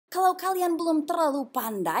Kalau kalian belum terlalu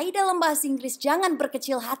pandai dalam bahasa Inggris, jangan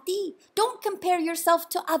berkecil hati. Don't compare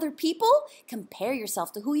yourself to other people. Compare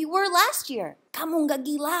yourself to who you were last year. Kamu nggak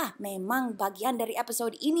gila, memang bagian dari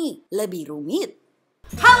episode ini lebih rumit.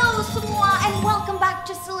 Halo semua and welcome back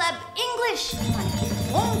to Seleb English. Mari kita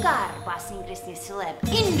bongkar bahasa Inggrisnya Seleb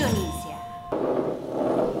Indonesia.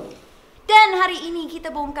 Dan hari ini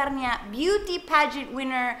kita bongkarnya beauty pageant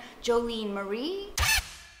winner Jolene Marie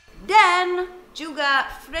dan juga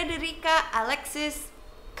Frederika Alexis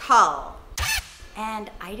Cull. And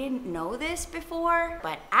I didn't know this before,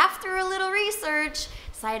 but after a little research,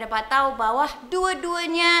 saya dapat tahu bahwa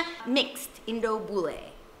dua-duanya mixed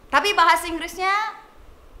Indo-bule. Tapi bahasa Inggrisnya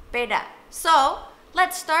beda. So,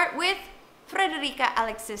 let's start with Frederika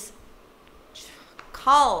Alexis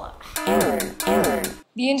Cull.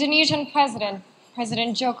 The Indonesian President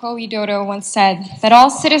Joko Widodo once said that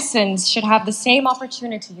all citizens should have the same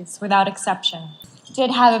opportunities without exception. I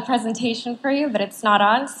did have a presentation for you, but it's not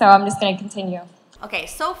on, so I'm just going to continue. Okay,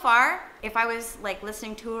 so far, if I was like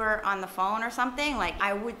listening to her on the phone or something, like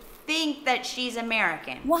I would think that she's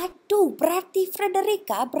American. Waduh, berarti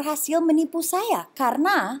Frederika berhasil menipu saya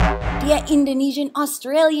karena dia Indonesian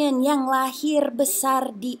Australian yang lahir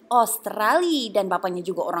besar di Australia dan bapaknya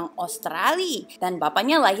juga orang Australia dan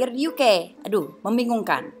bapaknya lahir di UK. Aduh,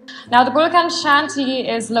 membingungkan. Now, the Bulacan Shanty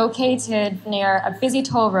is located near a busy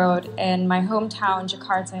toll road in my hometown,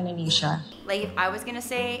 Jakarta, Indonesia. Like if I was gonna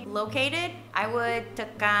say located, I would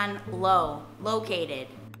tekan low.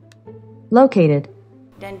 Located. Located.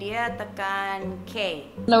 Dan dia tekan K.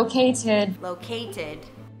 Located. Located.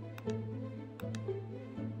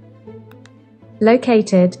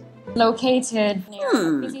 Located. Located near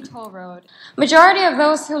a busy toll road. Majority of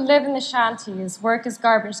those who live in the shanties work as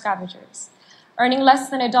garbage scavengers, earning less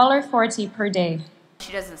than $1.40 per day.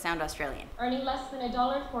 She doesn't sound Australian. Earning less than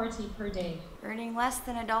 $1.40 per day. Earning less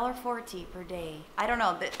than $1.40 per day. I don't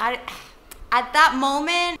know. At that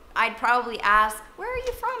moment, I'd probably ask, where are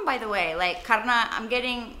you from, by the way? Like, karena I'm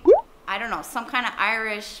getting, I don't know, some kind of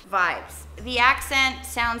Irish vibes. The accent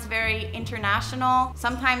sounds very international,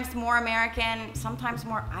 sometimes more American, sometimes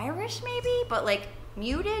more Irish maybe, but like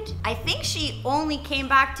muted. I think she only came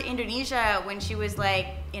back to Indonesia when she was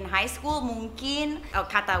like in high school, mungkin. Oh,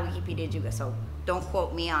 kata Wikipedia juga, so don't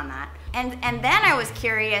quote me on that. And then I was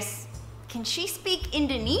curious, can she speak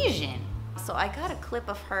Indonesian? So I got a clip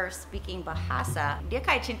of her speaking bahasa. Dia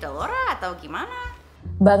kayak cinta Lora atau gimana?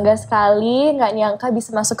 Bangga sekali, nggak nyangka bisa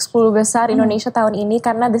masuk 10 besar Indonesia tahun ini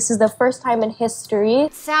karena this is the first time in history.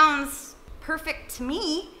 Sounds perfect to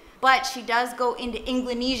me, but she does go into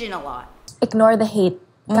Indonesian a lot. Ignore the hate.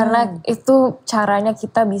 Karena itu caranya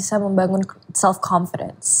kita bisa membangun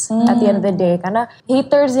self-confidence at the end of the day. Karena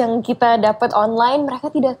haters yang kita dapat online, mereka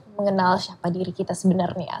tidak mengenal siapa diri kita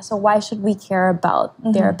sebenarnya. So why should we care about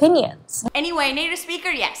their opinions? Anyway, native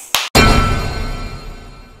speaker, yes.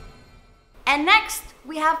 And next,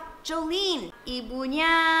 we have Jolene.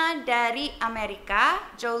 Ibunya dari Amerika.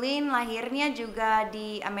 Jolene lahirnya juga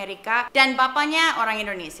di Amerika. Dan bapaknya orang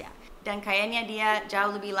Indonesia. Dan kayaknya dia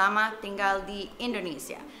jauh lebih lama tinggal di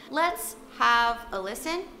Indonesia. Let's have a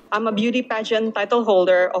listen. I'm a beauty pageant title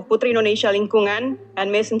holder of Puteri Indonesia Lingkungan and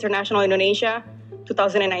Miss International Indonesia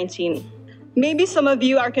 2019. Maybe some of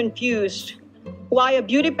you are confused why a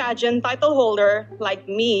beauty pageant title holder like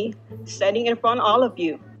me standing in front of all of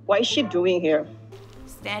you. Why is she doing here?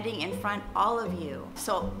 Standing in front all of you.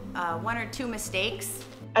 So, one or two mistakes.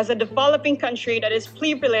 As a developing country that is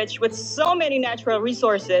privileged with so many natural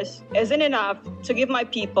resources isn't enough to give my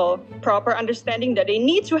people proper understanding that they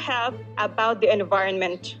need to have about the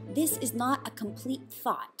environment. This is not a complete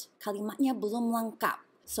thought. Kalimatnya belum lengkap.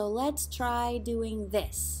 So let's try doing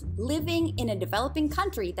this. Living in a developing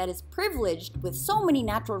country that is privileged with so many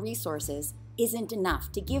natural resources isn't enough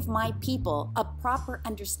to give my people a proper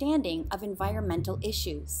understanding of environmental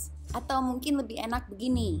issues. Atau mungkin lebih enak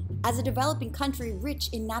begini. As a developing country rich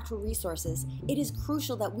in natural resources, it is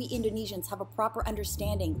crucial that we Indonesians have a proper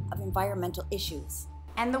understanding of environmental issues.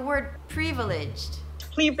 And the word privileged.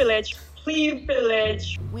 Privilege.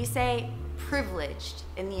 We say privileged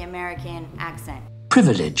in the American accent.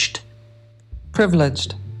 Privileged.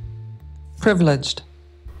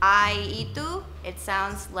 I itu, it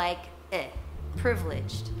sounds like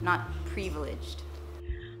privileged, not privileged.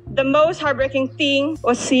 The most heartbreaking thing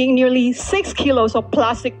was seeing nearly 6 kilos of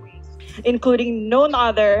plastic waste, including none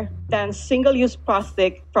other than single-use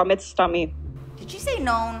plastic from its tummy. Did you say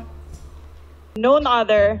known? None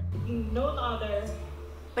other.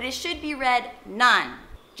 But it should be read none,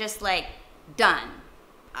 just like done.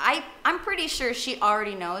 I'm pretty sure she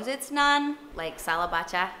already knows it's none, like salah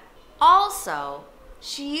baca. Also,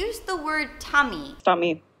 she used the word tummy.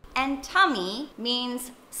 and tummy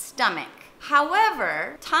means stomach.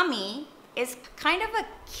 However, tummy is kind of a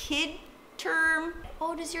kid term.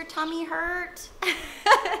 Oh, does your tummy hurt?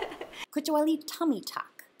 Kecuali tummy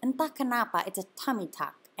tuck. Entah kenapa it's a tummy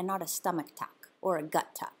tuck and not a stomach tuck or a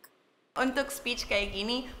gut tuck. Untuk speech kayak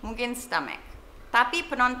gini, mungkin stomach. Tapi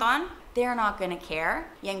penonton, they're not gonna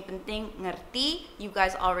care. Yang penting ngerti, you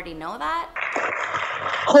guys already know that.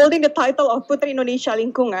 Holding the title of Puteri Indonesia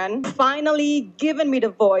Lingkungan finally given me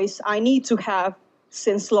the voice I need to have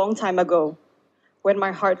since long time ago, when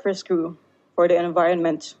my heart first grew for the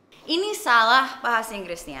environment. Ini salah bahasa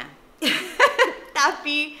Inggrisnya.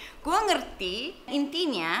 Tapi gue ngerti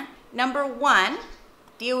intinya, number one,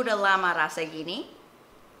 dia udah lama rasa gini.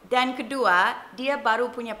 Dan kedua, dia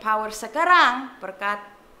baru punya power sekarang berkat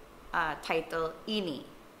title ini.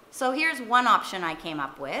 So here's one option I came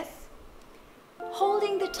up with.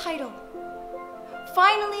 Holding the title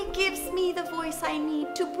finally gives me the voice I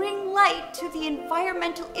need to bring light to the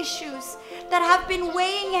environmental issues that have been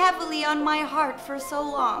weighing heavily on my heart for so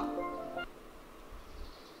long.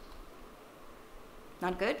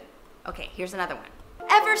 Not good? Okay, here's another one.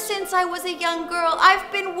 Ever since I was a young girl, I've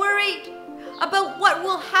been worried about what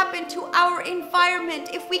will happen to our environment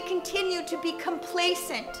if we continue to be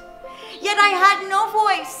complacent. Yet I had no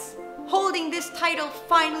voice. Holding this title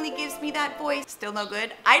finally gives me that voice. Still no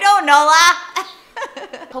good? I don't know lah.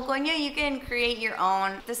 Pokoknya you can create your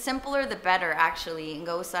own. The simpler the better actually.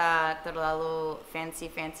 Nggak usah terlalu fancy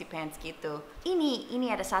pants gitu. Ini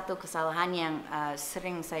ada satu kesalahan yang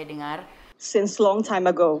sering saya dengar. Since long time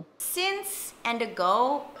ago. Since and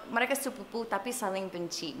ago, mereka sepupu tapi saling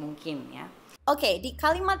benci mungkin ya. Okay, di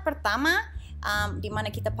kalimat pertama, di mana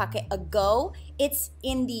kita pakai ago, it's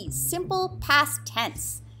in the simple past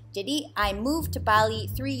tense. Jadi, I moved to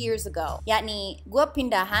Bali 3 years ago. Yakni, gue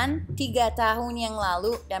pindahan 3 tahun yang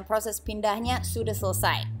lalu dan proses pindahnya sudah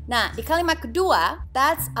selesai. Nah, di kalimat kedua,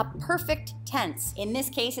 that's a perfect tense. In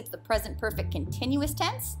this case, it's the present perfect continuous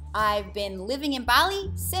tense. I've been living in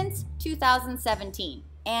Bali since 2017.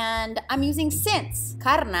 And I'm using since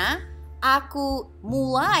karena aku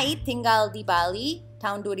mulai tinggal di Bali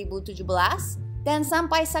tahun 2017 dan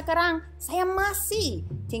sampai sekarang saya masih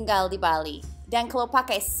tinggal di Bali. Dan kalau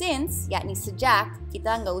pakai since, yakni sejak,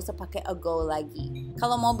 kita nggak usah pakai ago lagi.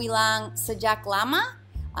 Kalau mau bilang sejak lama,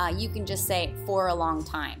 you can just say for a long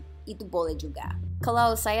time. Itu boleh juga.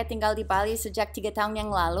 Kalau saya tinggal di Bali sejak 3 tahun yang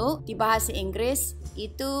lalu, di bahasa Inggris,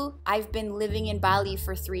 itu I've been living in Bali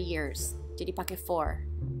for 3 years. Jadi pakai for.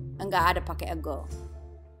 Enggak ada pakai ago.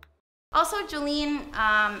 Also, Jolene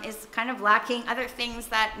is kind of lacking other things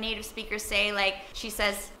that native speakers say, like she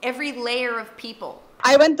says, every layer of people.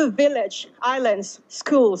 I went to village, islands,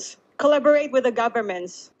 schools, collaborate with the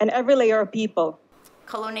governments, and every layer of people.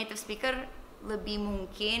 Kalau native speaker, lebih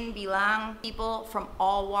mungkin bilang people from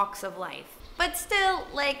all walks of life. But still,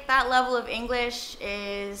 like, that level of English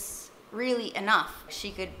is really enough. She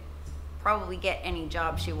could probably get any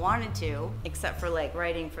job she wanted to, except for like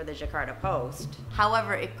writing for the Jakarta Post.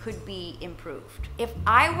 However, it could be improved. If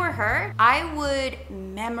I were her, I would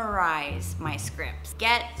memorize my scripts.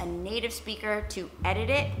 Get a native speaker to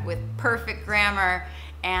edit it with perfect grammar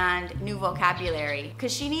and new vocabulary.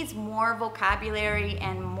 Because she needs more vocabulary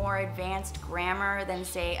and more advanced grammar than,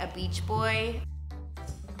 say, a beach boy.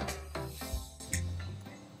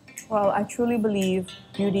 Well, I truly believe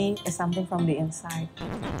beauty is something from the inside.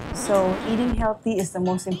 So, eating healthy is the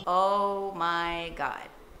most important. Oh my God.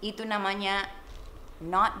 Itu namanya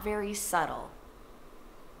not very subtle.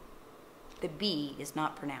 The B is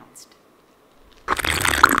not pronounced.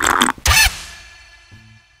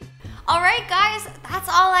 Alright guys, that's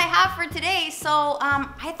all I have for today. So,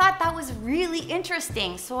 I thought that was really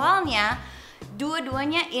interesting. Soalnya,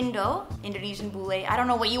 dua-duanya Indonesian bule. I don't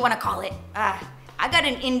know what you want to call it. I got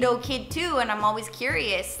an Indo kid too, and I'm always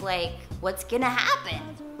curious, like, what's gonna happen?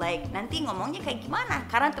 Like, nanti ngomongnya kayak gimana?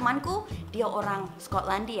 Karena temanku, dia orang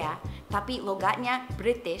Skotlandia, tapi logatnya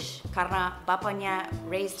British, karena bapaknya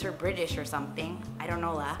raised her British or something. I don't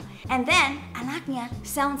know lah. And then, anaknya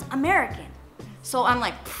sounds American. So I'm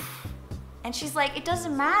like, pfft. And she's like, it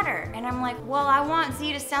doesn't matter. And I'm like, well, I want Z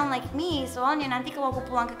to sound like me. Soalnya nanti kalau aku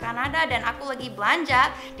pulang ke Kanada dan aku lagi belanja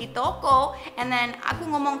di toko, and then aku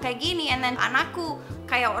ngomong kayak gini, and then anakku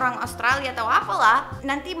kayak orang Australia atau apalah,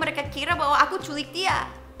 nanti mereka kira bahwa aku culik dia.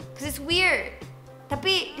 Cause it's weird.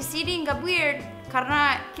 Tapi di sini nggak weird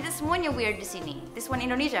karena kita semuanya weird di sini. This one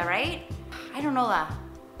Indonesia, right? I don't know lah.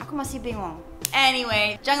 Aku masih bingung.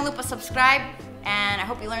 Anyway, jangan lupa subscribe. And I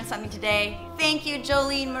hope you learned something today. Thank you,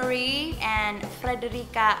 Jolene Marie and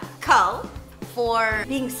Frederika Cull, for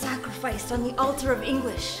being sacrificed on the altar of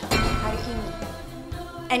English hari ini.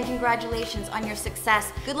 And congratulations on your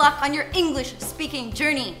success. Good luck on your English speaking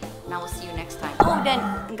journey. And I will see you next time. Oh, dan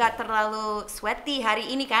nggak terlalu sweaty hari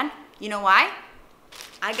ini kan? You know why?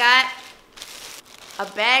 I got a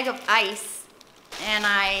bag of ice and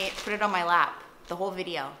I put it on my lap the whole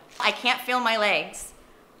video. I can't feel my legs,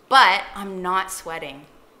 but I'm not sweating.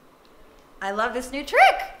 I love this new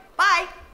trick. Bye.